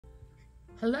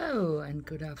Hello and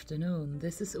good afternoon.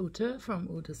 This is Ute from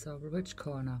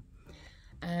utes-herbal-corner.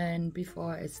 And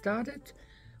before I started,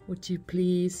 would you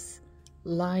please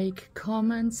like,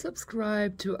 comment,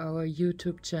 subscribe to our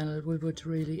YouTube channel? We would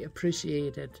really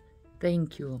appreciate it.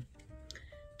 Thank you.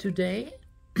 Today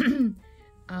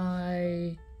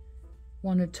I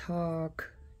want to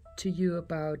talk to you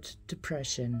about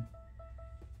depression.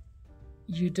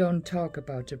 You don't talk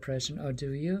about depression, or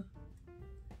do you?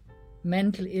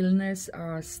 Mental illness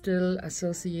are still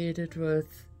associated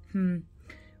with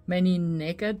many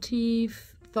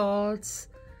negative thoughts,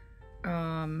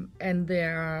 and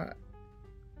they're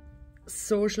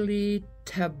socially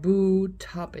taboo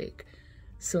topic.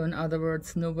 So in other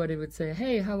words, nobody would say,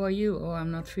 hey, how are you? Oh, I'm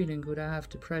not feeling good, I have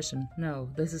depression. No,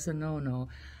 this is a no-no.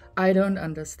 I don't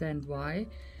understand why,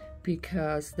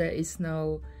 because there is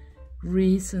no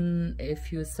reason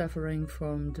if you're suffering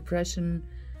from depression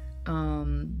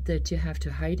that you have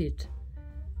to hide it.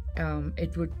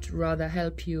 It would rather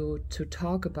help you to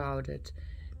talk about it,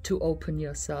 to open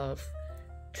yourself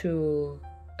to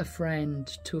a friend,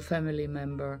 to a family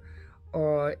member,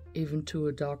 or even to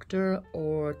a doctor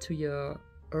or to your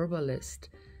herbalist.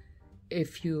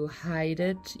 If you hide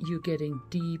it, you're getting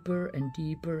deeper and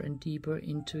deeper and deeper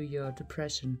into your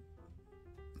depression.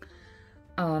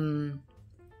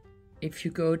 If you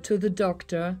go to the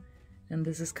doctor, and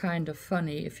this is kind of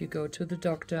funny, if you go to the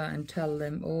doctor and tell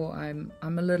them, oh, I'm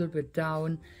a little bit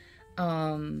down,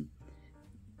 can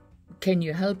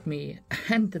you help me?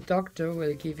 And the doctor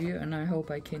will give you, and I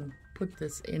hope I can put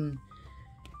this in,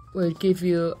 will give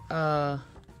you a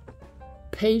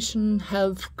patient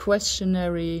health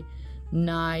questionnaire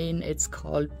 9. It's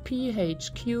called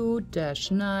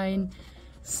PHQ-9.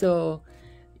 So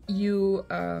you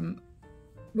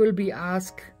will be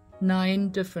asked 9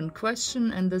 different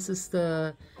questions, and this is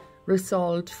the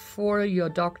result for your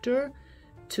doctor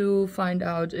to find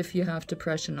out if you have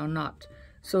depression or not.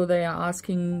 So they are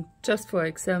asking, just for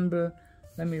example,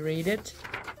 let me read it.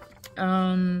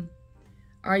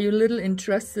 Are you little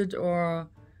interested or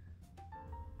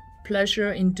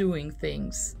pleasure in doing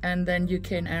things? And then you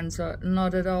can answer,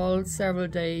 not at all, several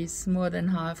days, more than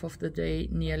half of the day,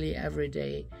 nearly every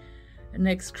day. The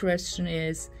next question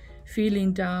is,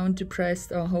 feeling down,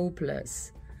 depressed or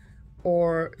hopeless,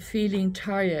 or feeling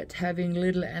tired, having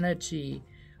little energy,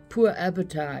 poor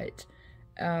appetite,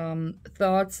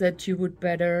 thoughts that you would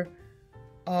better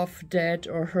off dead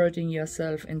or hurting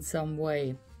yourself in some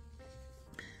way.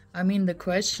 I mean, the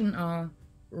questions are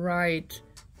right,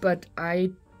 but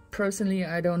I personally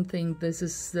don't think this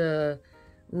is the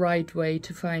right way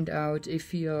to find out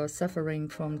if you're suffering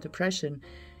from depression.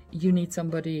 You need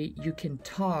somebody you can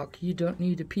talk. You don't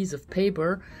need a piece of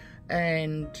paper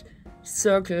and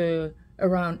circle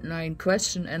around 9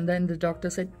 questions and then the doctor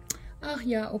said, oh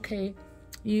yeah, okay,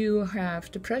 you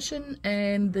have depression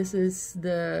and this is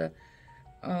the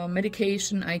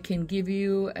medication I can give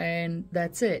you, and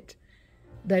that's it.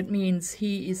 That means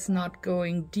he is not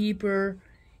going deeper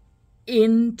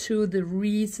into the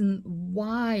reason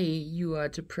why you are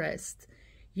depressed.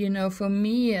 You know, for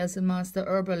me as a master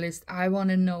herbalist, I want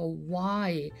to know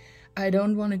why. I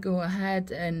don't want to go ahead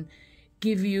and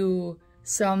give you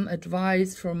some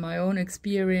advice from my own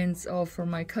experience or from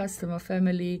my customer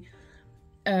family.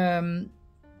 You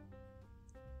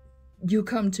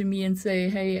come to me and say,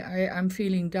 hey, I'm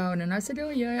feeling down. And I said, oh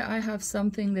yeah, I have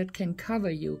something that can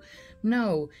cover you.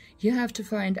 No, you have to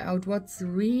find out what's the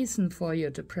reason for your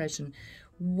depression.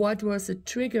 What was it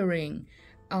triggering?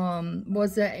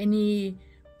 Was there any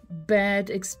bad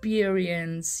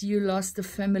experience? You lost a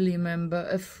family member,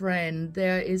 a friend,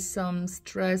 there is some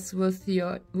stress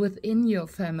within your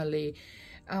family,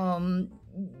 the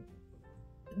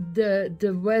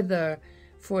weather,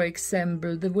 for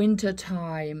example, the winter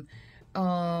time,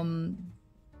 at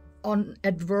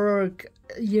work.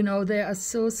 You know, there are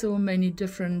so many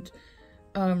different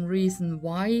reasons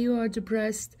why you are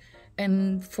depressed,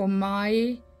 and for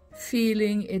my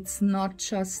feeling, it's not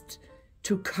just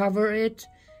to cover it.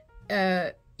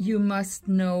 You must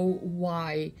know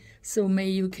why. So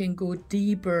maybe you can go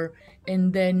deeper,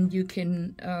 and then you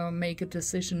can make a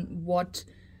decision what,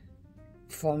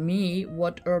 for me,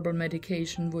 what herbal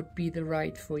medication would be the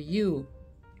right for you.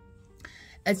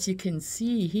 As you can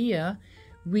see here,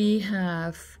 we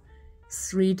have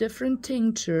 3 different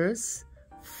tinctures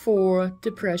for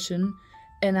depression,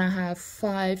 and I have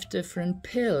 5 different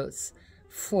pills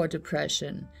for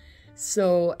depression.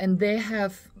 So, and they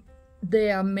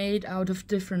are made out of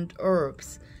different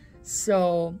herbs.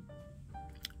 So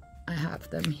I have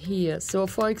them here. So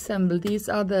for example, these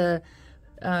are the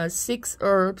 6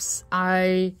 herbs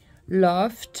I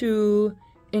love to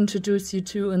introduce you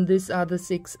to, and these are the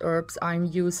 6 herbs I'm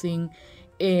using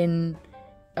in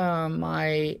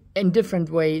in different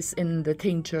ways in the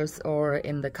tinctures or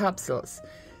in the capsules.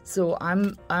 So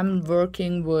I'm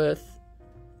working with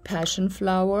passion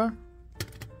flower,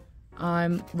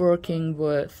 I'm working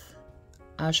with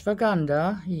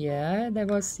ashwagandha. Yeah, there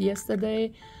was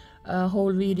yesterday a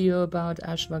whole video about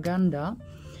ashwagandha.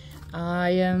 I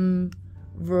am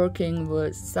working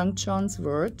with St. John's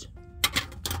wort.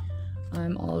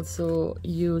 I'm also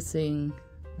using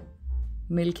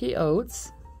milky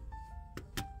oats,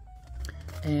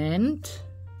 and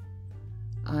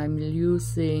I'm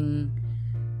using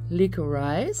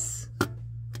licorice,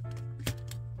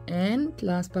 and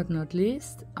last but not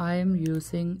least I am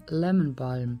using lemon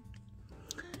balm.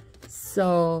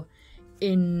 So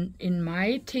in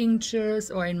my tinctures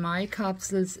or in my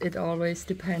capsules, it always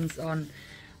depends on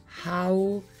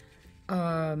how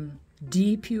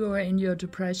deep you are in your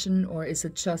depression, or is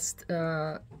it just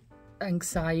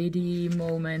anxiety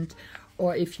moment,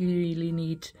 or if you really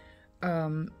need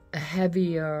a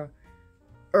heavier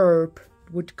herb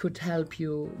which could help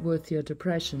you with your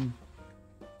depression.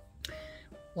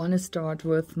 Want to start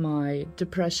with my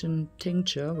depression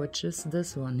tincture, which is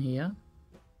this one here.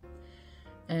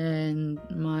 And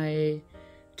my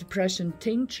depression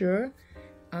tincture,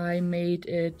 I made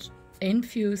it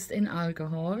infused in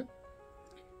alcohol.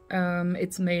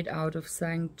 It's made out of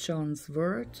St. John's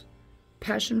wort,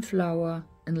 passion flower,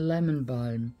 and lemon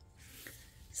balm.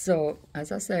 So,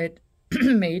 as I said,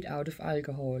 made out of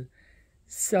alcohol.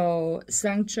 So,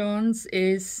 St. John's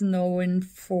is known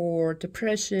for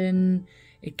depression.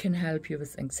 It can help you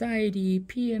with anxiety,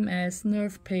 PMS,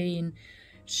 nerve pain,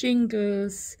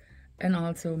 shingles, and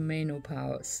also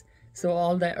menopause. So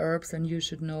all the herbs, and you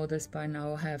should know this by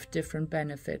now, have different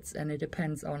benefits, and it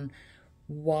depends on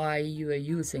why you are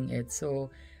using it. So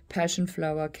passion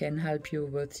flower can help you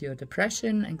with your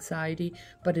depression, anxiety,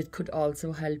 but it could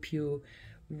also help you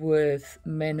with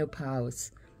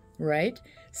menopause, right?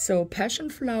 So passion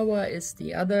flower is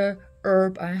the other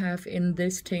herb I have in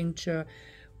this tincture,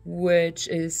 which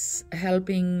is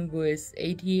helping with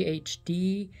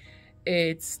ADHD.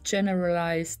 It's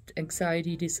generalized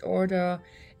anxiety disorder.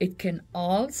 It can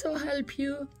also help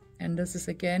you, and this is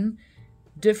again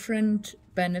different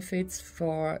benefits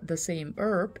for the same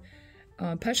herb.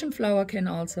 Passion flower can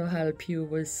also help you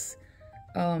with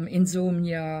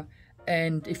insomnia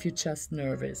and if you're just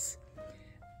nervous.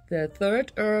 The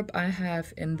third herb I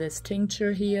have in this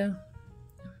tincture here,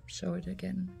 show it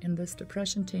again, in this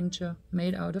depression tincture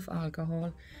made out of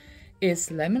alcohol, is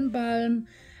lemon balm.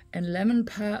 And lemon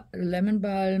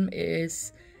balm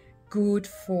is good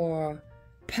for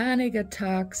panic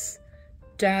attacks,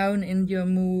 down in your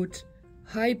mood,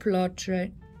 high blood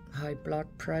pressure,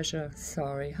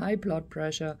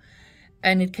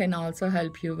 and it can also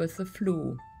help you with the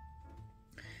flu.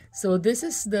 So this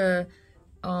is the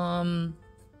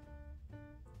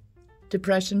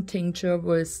depression tincture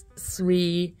with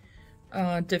 3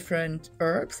 different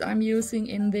herbs I'm using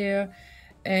in there,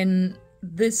 and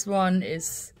this one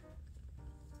is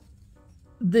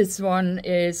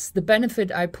the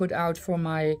benefit I put out for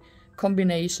my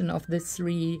combination of the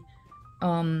 3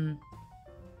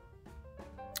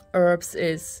 herbs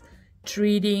is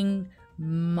treating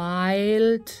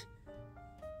mild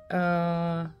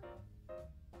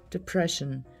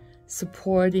depression,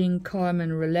 supporting calm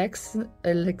and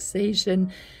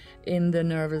relaxation in the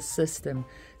nervous system.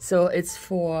 So it's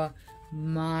for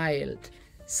mild.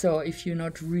 So if you're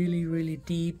not really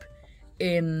deep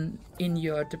in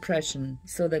your depression,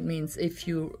 so that means if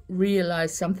you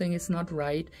realize something is not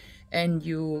right and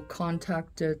you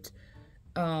contacted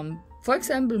for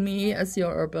example me as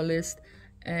your herbalist,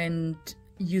 and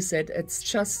you said it's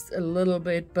just a little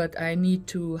bit, but I need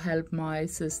to help my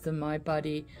system, my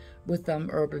body, with some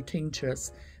herbal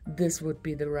tinctures, this would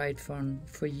be the right one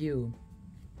for you.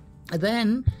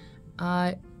 Then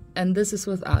and this is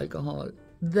with alcohol.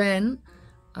 Then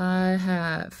I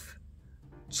have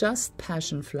just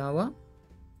passion flower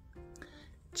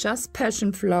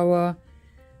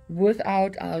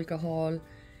without alcohol,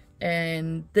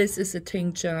 and this is a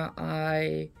tincture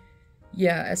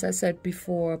as I said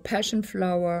before, passion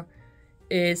flower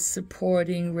is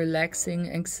supporting relaxing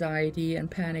anxiety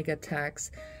and panic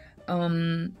attacks.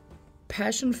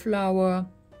 Passion flower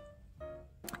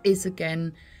is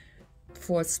again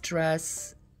for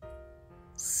stress,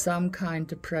 some kind of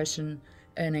depression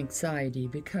and anxiety,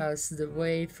 because the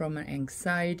way from an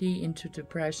anxiety into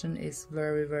depression is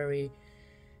very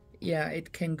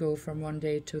it can go from one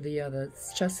day to the other.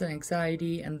 It's just an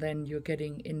anxiety, and then you're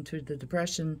getting into the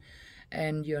depression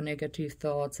and your negative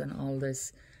thoughts and all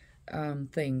this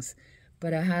things.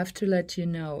 But I have to let you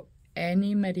know,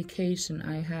 any medication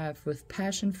I have with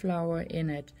passion flower in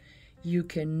it, you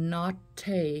cannot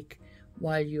take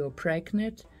while you're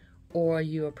pregnant or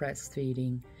you're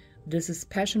breastfeeding. This is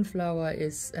passion flower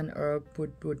is an herb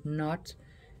would not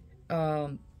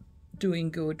doing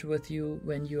good with you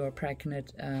when you are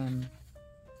pregnant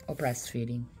or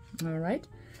breastfeeding. All right.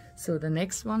 So the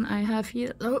next one I have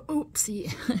here, oh,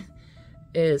 oopsie,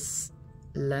 is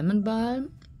lemon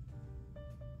balm.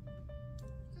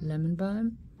 Lemon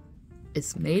balm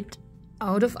is made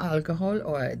out of alcohol,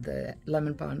 or the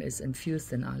lemon balm is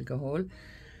infused in alcohol.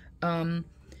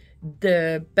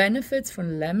 The benefits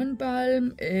from lemon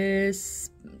balm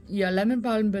is, lemon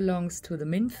balm belongs to the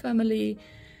mint family.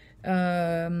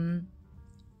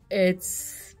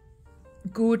 It's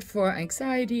good for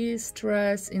anxiety,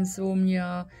 stress,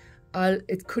 insomnia.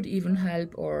 It could even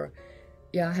help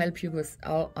help you with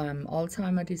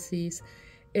Alzheimer's disease.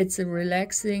 It's a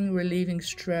relaxing, relieving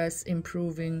stress,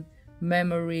 improving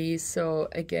memory. So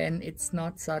again, it's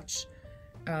not such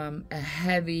a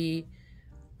heavy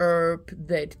herb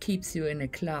that keeps you in a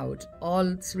cloud.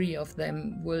 All three of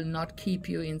them will not keep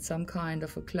you in some kind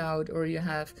of a cloud, or you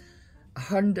have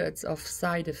hundreds of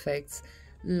side effects,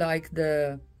 like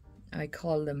I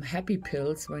call them happy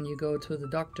pills when you go to the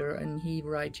doctor and he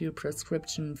writes you a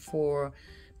prescription for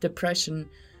depression.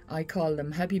 I call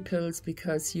them happy pills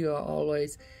because you are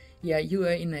always, you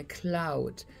are in a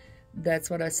cloud. That's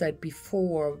what I said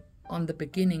before on the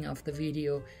beginning of the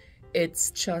video.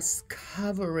 It's just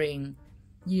covering,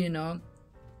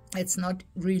 it's not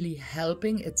really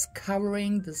helping. It's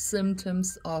covering the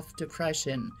symptoms of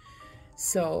depression.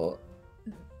 So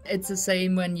it's the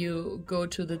same when you go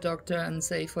to the doctor and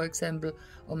say, for example,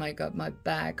 oh my God, my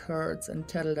back hurts,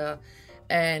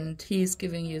 and he's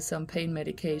giving you some pain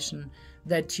medication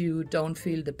that you don't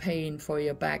feel the pain for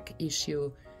your back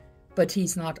issue, but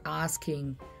he's not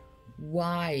asking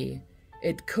why.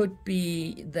 It could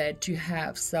be that you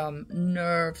have some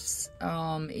nerves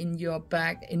in your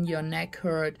back, in your neck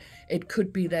hurt. It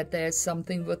could be that there's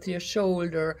something with your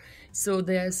shoulder. So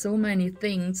there are so many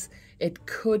things. It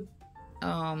could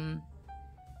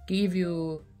give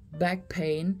you back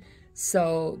pain.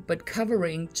 So, but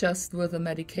covering just with a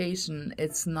medication,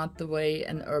 it's not the way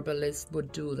an herbalist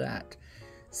would do that.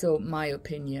 So my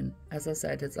opinion, as I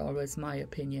said, it's always my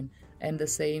opinion. And the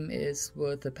same is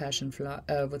with the passion flower,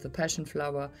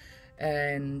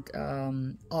 and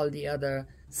all the other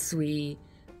three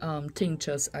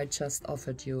tinctures I just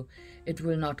offered you. It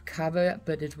will not cover,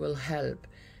 but it will help.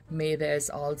 There's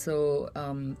also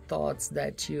thoughts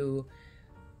that you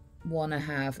want to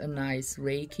have a nice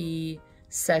Reiki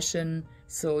session,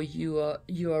 so you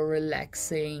are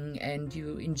relaxing and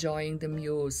you enjoying the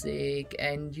music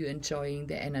and you enjoying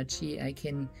the energy I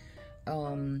can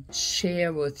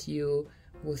share with you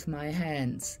with my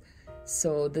hands.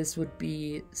 So this would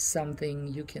be something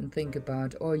you can think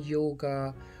about, or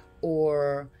yoga,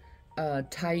 or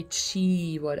Tai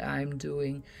Chi, what I'm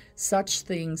doing. Such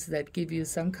things that give you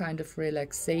some kind of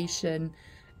relaxation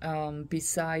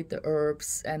beside the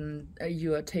herbs and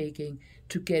you are taking,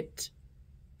 to get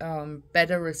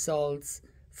better results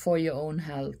for your own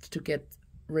health, to get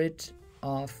rid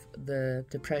of the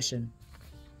depression.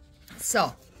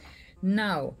 So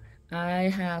now I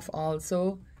have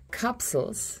also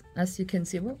capsules, as you can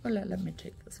see. Well, let me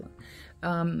take this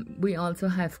one. We also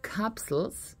have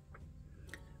capsules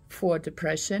for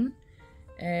depression,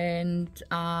 and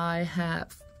I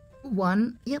have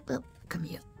one. Yep, come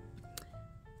here.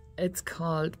 It's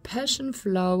called Passion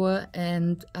Flower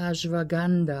and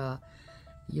Ashwagandha.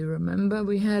 You remember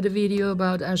we had a video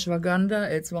about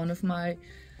ashwagandha. It's one of my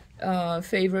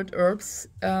favorite herbs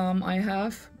I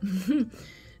have.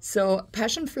 So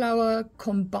passion flower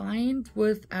combined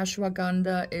with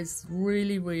ashwagandha is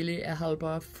really, really a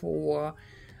helper for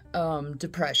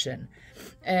depression.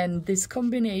 And this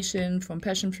combination from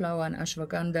passion flower and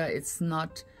ashwagandha, it's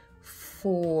not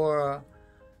for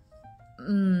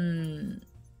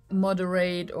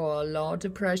moderate or low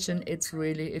depression. It's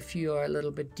really if you are a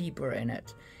little bit deeper in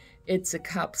it. It's a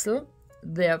capsule,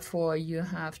 therefore you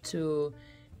have to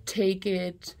take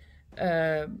it,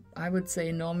 I would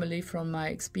say normally from my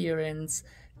experience,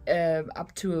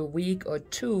 up to a week or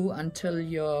two, until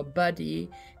your body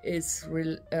is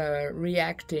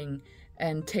reacting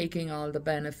and taking all the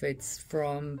benefits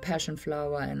from passion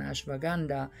flower and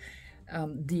ashwagandha.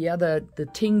 The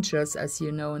tinctures, as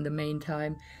you know, in the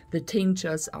meantime, the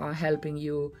tinctures are helping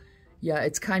you. Yeah,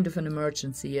 it's kind of an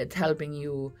emergency. It's helping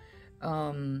you.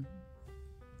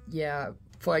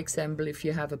 For example, if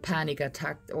you have a panic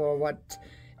attack or what,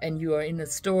 and you are in a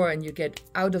store and you get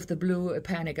out of the blue a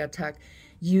panic attack,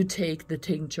 you take the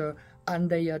tincture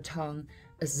under your tongue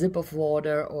a sip of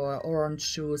water or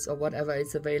orange juice or whatever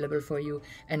is available for you,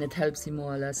 and it helps you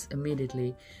more or less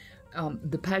immediately.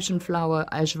 The passion flower,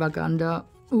 ashwagandha,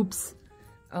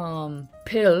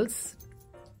 pills,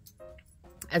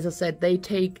 as I said, they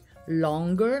take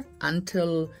longer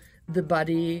until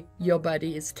your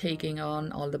body is taking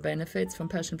on all the benefits from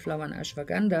passion flower and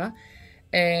ashwagandha,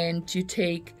 and you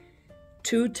take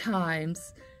two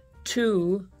times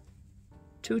two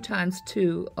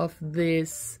of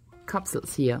these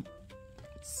capsules here.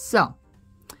 So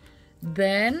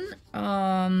then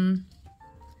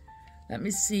let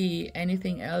me see,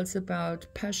 anything else about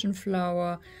passion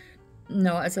flower?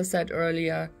 No, as I said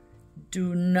earlier,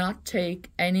 do not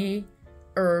take any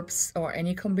herbs or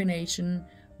any combination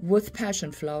with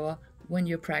passion flower when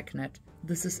you're pregnant.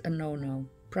 This is a no-no.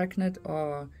 Pregnant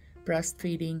or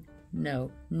breastfeeding,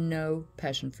 no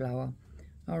passion flower.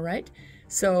 All right,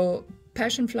 so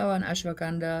passion flower and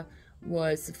ashwagandha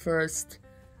was the first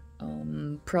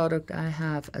product I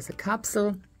have as a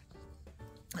capsule.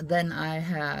 Then I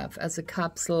have as a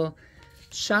capsule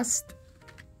just,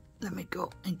 let me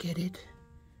go and get it,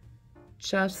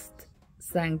 just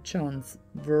St. John's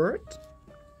wort.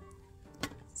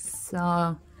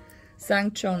 So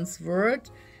St. John's wort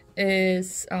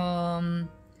is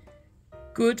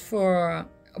good for,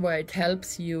 well, it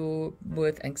helps you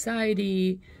with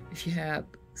anxiety, if you have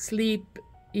sleep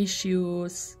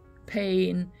issues,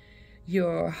 pain,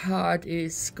 your heart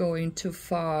is going too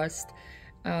fast.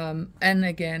 And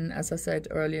again, as I said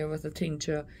earlier with the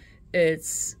tincture,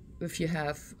 it's if you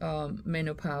have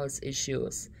menopause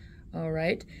issues. All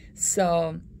right,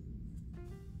 so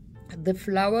the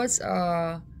flowers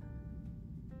are,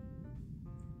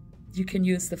 you can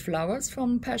use the flowers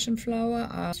from passion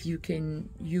flower, you can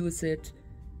use it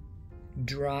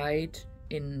dried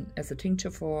in as a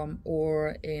tincture form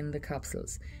or in the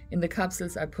capsules. In the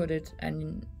capsules I put it,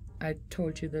 and I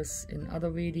told you this in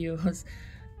other videos,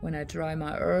 when I dry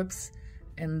my herbs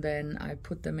and then I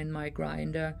put them in my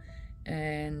grinder,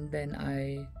 and then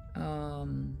I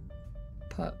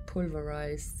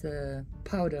pulverize the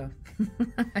powder.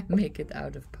 I make it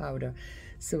out of powder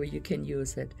so you can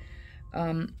use it.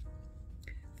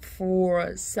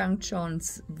 For St.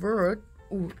 John's wort,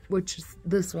 which is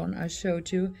this one I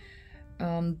showed you,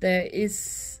 there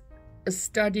is a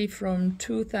study from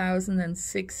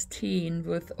 2016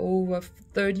 with over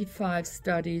 35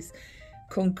 studies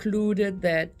concluded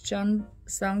that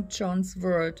St. John's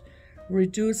wort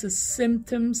reduces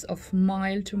symptoms of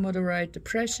mild to moderate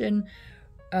depression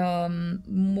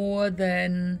more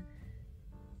than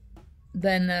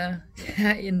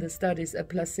in the studies a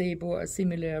placebo or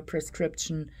similar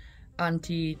prescription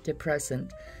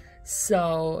antidepressant.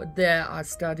 So there are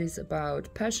studies about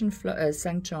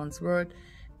St. John's wort,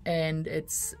 and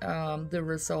it's the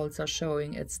results are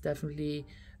showing it's definitely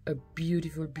a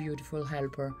beautiful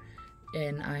helper,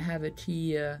 and I have it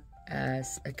here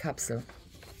as a capsule.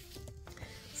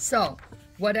 So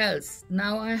what else?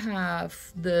 Now I have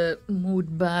the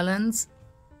mood balance,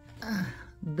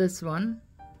 this one,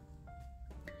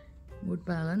 mood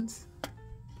balance.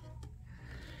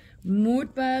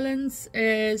 Mood balance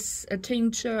is a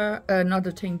tincture, not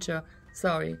a tincture,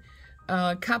 sorry,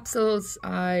 capsules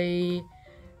I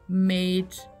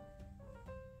made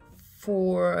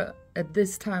for at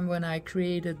this time when I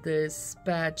created this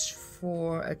batch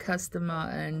for a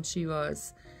customer, and she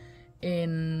was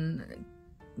in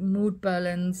mood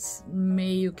balance,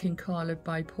 you can call it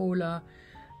bipolar.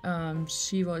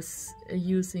 She was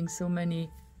using so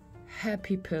many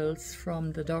happy pills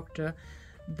from the doctor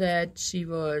that she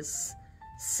was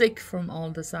sick from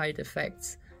all the side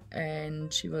effects,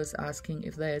 and she was asking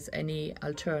if there's any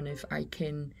alternative I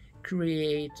can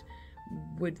create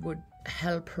which would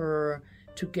help her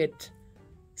to get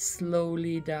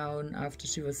slowly down after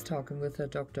she was talking with her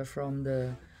doctor from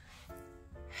the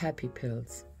happy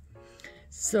pills.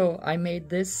 So I made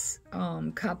this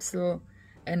capsule,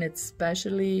 and it's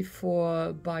specially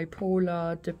for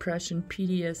bipolar, depression,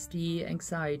 PTSD,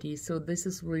 anxiety. So this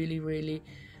is really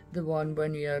the one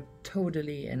when you're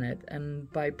totally in it. And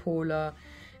bipolar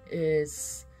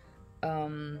is,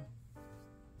 I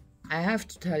have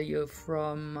to tell you,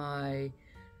 from my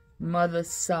mother's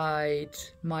side,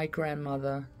 my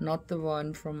grandmother, not the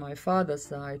one from my father's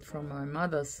side, from my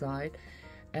mother's side,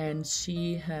 and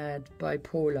she had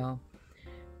bipolar,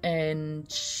 and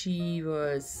she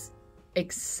was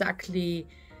exactly,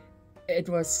 it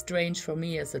was strange for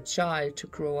me as a child to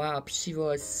grow up. She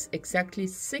was exactly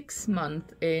 6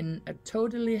 months in a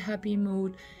totally happy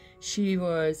mood. She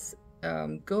was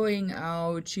going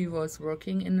out, she was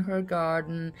working in her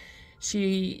garden,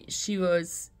 she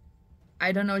was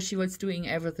I don't know, she was doing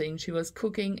everything. She was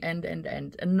cooking and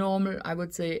a normal, I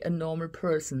would say a normal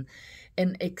person.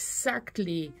 And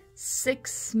exactly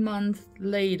 6 months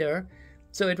later,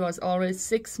 so it was always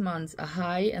 6 months a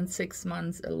high and 6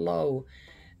 months a low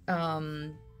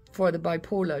for the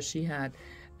bipolar she had.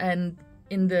 And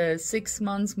in the 6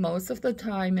 months, most of the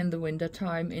time in the winter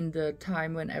time, in the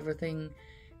time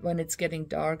when it's getting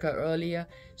darker earlier,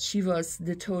 she was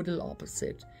the total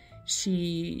opposite.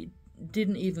 She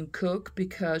didn't even cook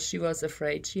because she was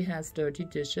afraid she has dirty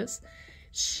dishes.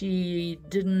 She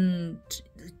didn't,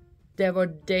 there were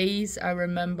days I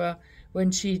remember when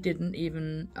she didn't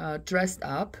even dress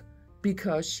up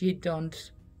because she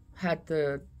had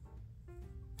the,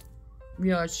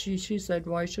 yeah, she said,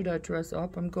 why should I dress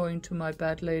up? I'm going to my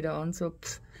bed later on.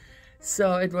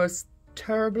 So it was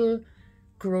terrible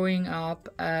growing up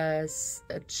as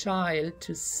a child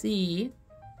to see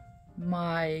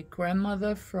my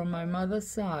grandmother from my mother's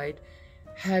side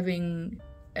having,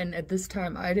 and at this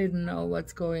time I didn't know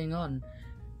what's going on,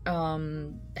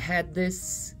 had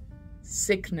this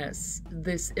sickness,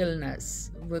 this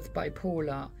illness with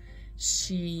bipolar.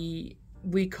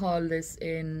 We call this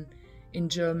in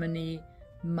Germany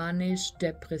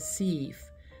manisch-depressiv.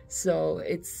 So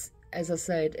it's, as I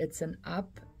said, it's an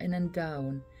up and a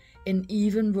down. And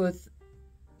even with,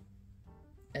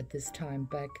 at this time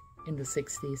back in the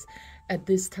 60s, at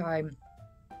this time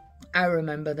I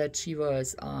remember that she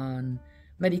was on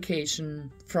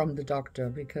medication from the doctor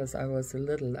because I wasn't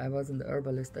the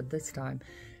herbalist at this time.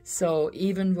 So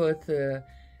even with the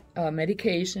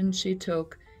medication she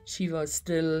took, she was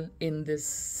still in this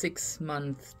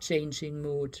 6-month changing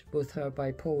mood with her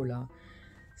bipolar.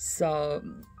 So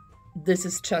this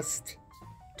is just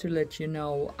to let you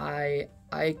know, I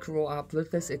grew up with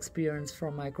this experience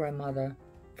from my grandmother,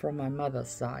 from my mother's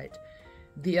side.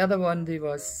 The other one,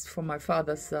 was from my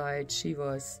father's side. She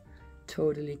was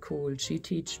totally cool. She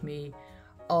taught me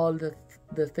all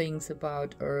the things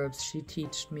about herbs. She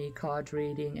taught me card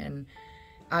reading, and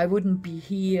I wouldn't be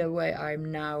here where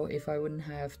I'm now if I wouldn't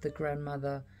have the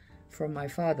grandmother from my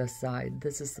father's side.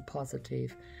 This is the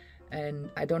positive. And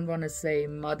I don't want to say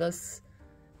mother's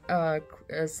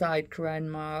side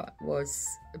grandma was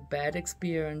a bad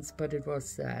experience, but it was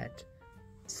sad.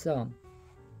 So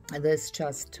this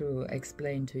just to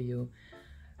explain to you.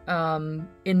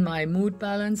 In my mood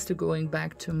balance, to going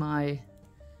back to my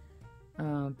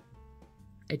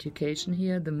education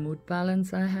here, the mood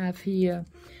balance I have here,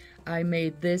 I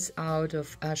made this out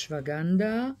of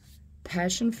ashwagandha,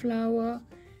 passion flower,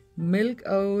 milk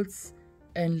oats,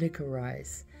 and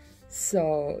licorice.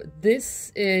 So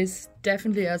this is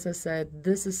definitely, as I said,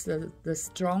 this is the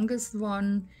strongest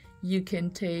one you can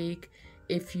take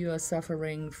if you are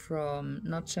suffering from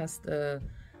not just a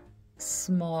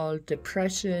small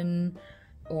depression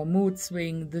or mood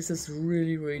swing. This is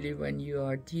really, really when you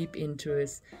are deep into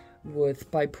it with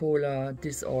bipolar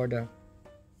disorder.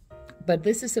 But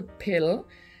this is a pill,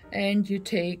 and you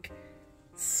take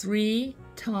 3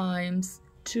 times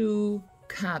 2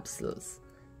 capsules.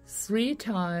 3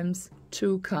 times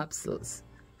 2 capsules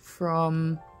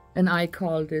from, and I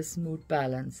call this mood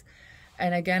balance.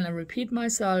 And again, I repeat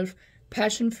myself,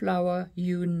 passion flower,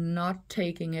 you're not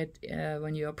taking it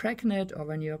when you're pregnant or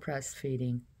when you're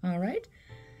breastfeeding. All right?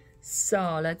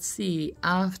 So let's see.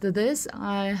 After this,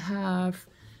 I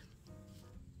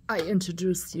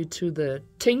introduced you to the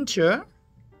tincture,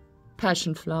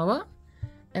 passion flower,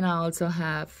 and I also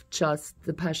have just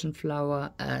the passion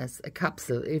flower as a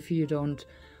capsule if you don't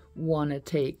want to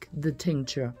take the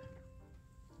tincture.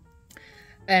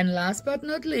 And last but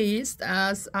not least,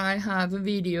 as I have a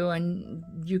video and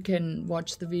you can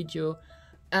watch the video,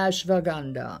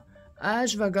 ashwagandha.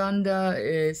 Ashwagandha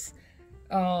is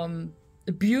a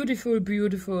beautiful,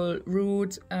 beautiful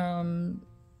root.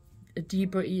 A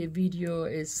deeper video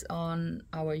is on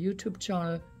our YouTube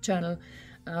channel.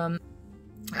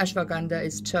 Ashwagandha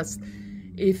is just,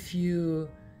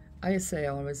 I say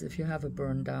always, if you have a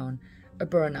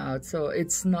burnout. So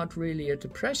it's not really a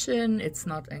depression, it's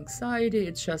not anxiety,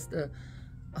 it's just a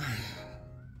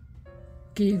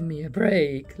give me a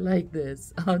break, like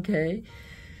this, okay?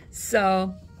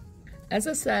 So, as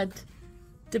I said,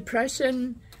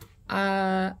 depression,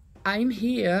 I'm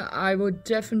here. I would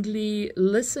definitely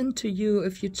listen to you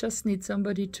if you just need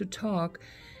somebody to talk.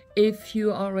 If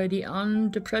you're already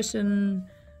on depression,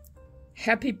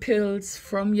 happy pills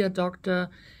from your doctor,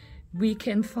 we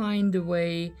can find a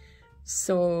way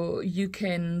so you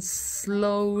can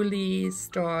slowly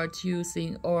start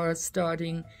using or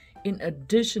starting in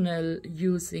additional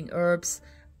using herbs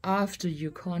after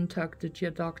you contacted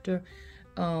your doctor,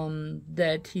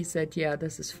 that he said, yeah,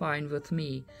 this is fine with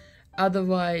me.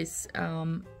 Otherwise,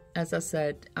 as I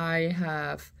said, I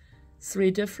have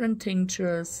 3 different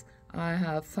tinctures. I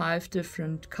have 5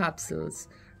 different capsules,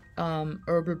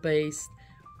 herbal based,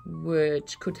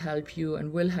 which could help you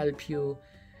and will help you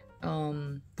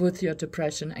with your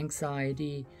depression,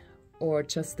 anxiety, or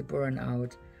just the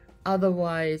burnout.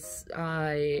 Otherwise,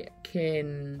 I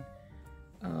can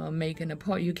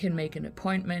you can make an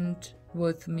appointment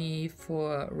with me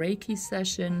for a Reiki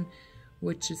session,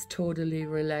 which is totally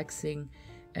relaxing.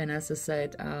 And as I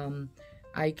said,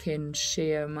 I can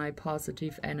share my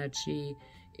positive energy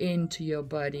into your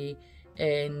body,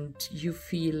 and you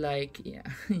feel like, yeah,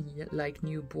 like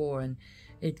newborn.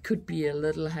 It could be a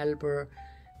little helper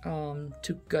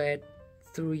to get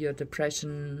through your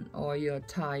depression or your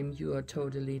time you are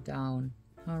totally down.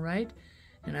 All right.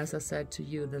 And as I said to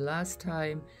you the last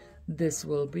time, this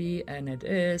will be, and it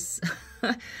is,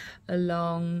 a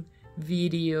long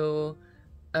video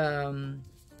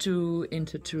to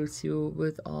introduce you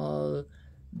with all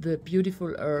the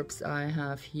beautiful herbs I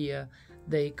have here.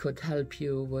 They could help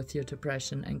you with your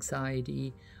depression,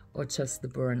 anxiety, or just the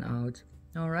burnout.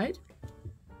 All right?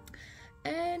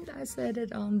 And I said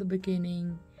it on the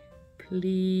beginning,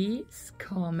 please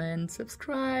comment,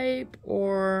 subscribe,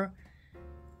 or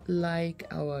like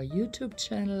our YouTube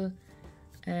channel.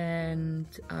 And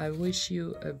I wish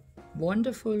you a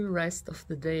wonderful rest of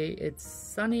the day. It's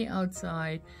sunny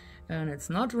outside, and it's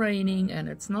not raining, and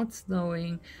it's not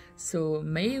snowing. So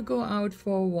may you go out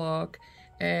for a walk.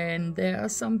 And there are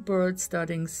some birds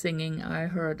starting singing, I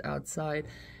heard outside.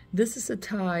 This is a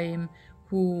time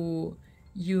who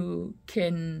you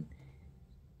can,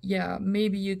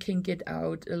 maybe you can get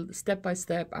out step by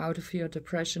step out of your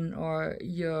depression or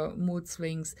your mood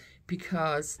swings,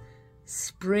 because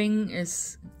spring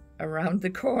is around the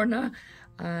corner,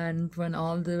 and when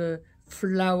all the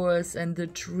flowers and the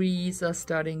trees are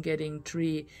starting getting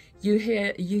tree, you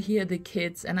hear the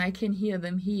kids, and I can hear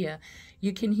them here.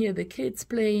 You can hear the kids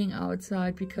playing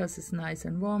outside because it's nice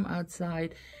and warm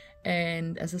outside.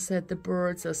 And as I said, the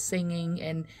birds are singing,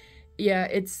 and yeah,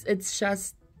 it's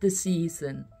just the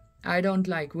season. I don't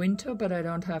like winter, but I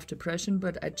don't have depression,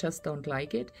 but I just don't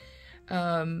like it.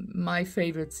 My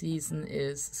favorite season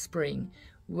is spring,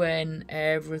 when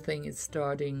everything is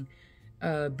starting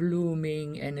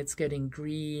blooming and it's getting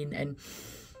green, and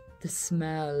the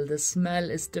smell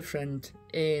is different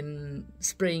in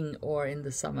spring or in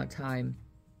the summertime.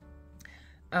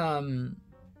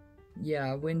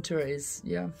 Winter is,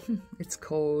 it's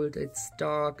cold, it's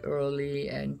dark early,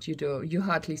 and you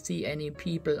hardly see any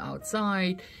people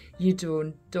outside. You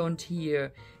don't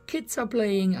hear kids are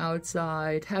playing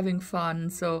outside, having fun.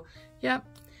 So yeah,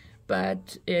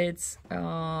 but it's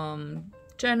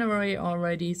January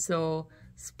already, so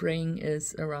spring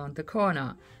is around the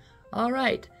corner. All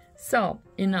right, so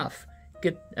enough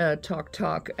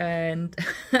talk, and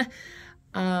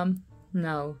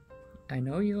now I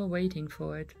know you're waiting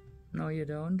for it. No, you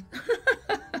don't.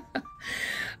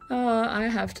 I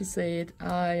have to say it.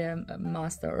 I am a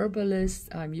master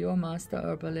herbalist. I'm your master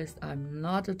herbalist. I'm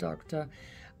not a doctor.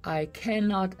 I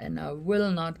cannot and I will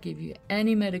not give you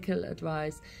any medical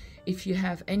advice. If you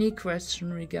have any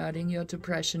question regarding your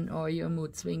depression or your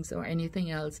mood swings or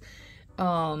anything else,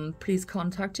 please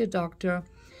contact your doctor.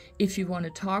 If you want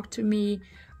to talk to me,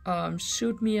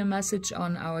 shoot me a message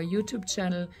on our YouTube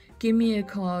channel, give me a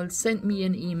call, send me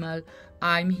an email.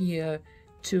 I'm here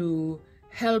to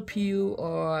help you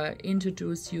or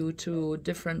introduce you to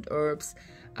different herbs.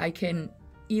 I can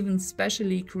even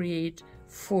specially create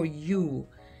for you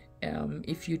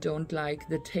if you don't like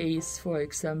the taste, for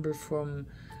example, from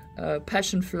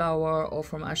passion flower or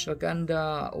from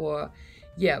ashwagandha, or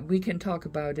we can talk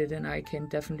about it, and I can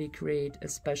definitely create a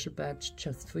special batch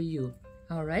just for you.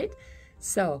 All right,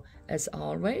 so as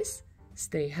always,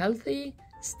 stay healthy,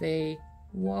 stay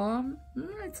warm.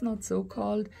 It's not so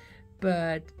cold,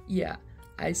 but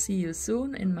I see you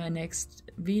soon in my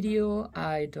next video.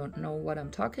 I don't know what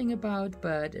I'm talking about,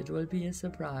 but it will be a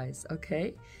surprise.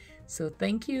 Okay, so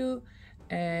thank you,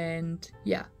 and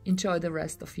enjoy the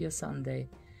rest of your Sunday.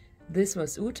 This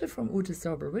was Ute from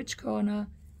utes-herbal-corner.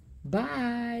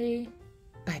 Bye.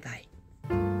 Bye-bye.